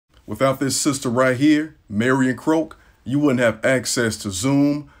Without this sister right here, Marian Croak, you wouldn't have access to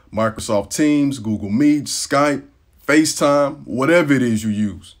Zoom, Microsoft Teams, Google Meet, Skype, FaceTime, whatever it is you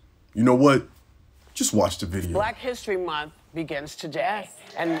use. You know what? Just watch the video. Black History Month begins today.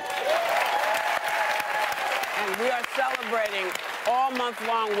 And we are celebrating all month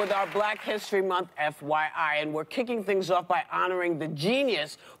long with our Black History Month FYI. And we're kicking things off by honoring the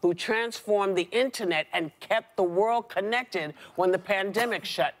genius who transformed the internet and kept the world connected when the pandemic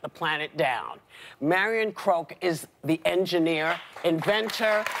shut the planet down. Marian Croak is the engineer,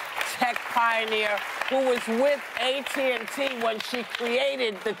 inventor, tech pioneer who was with AT&T when she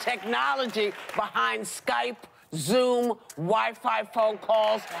created the technology behind Skype, Zoom, Wi-Fi phone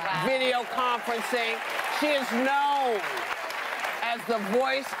calls, video conferencing. She is known as the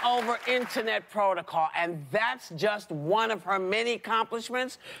voice over internet protocol, and that's just one of her many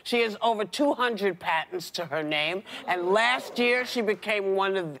accomplishments. She has over 200 patents to her name, and last year she became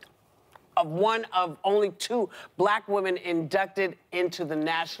one of only 2 black women inducted into the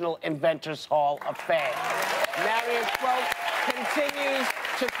National Inventors Hall of Fame. Marian Croak continues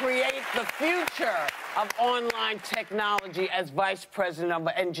to create the future of online technology as Vice President of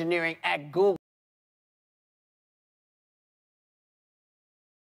Engineering at Google.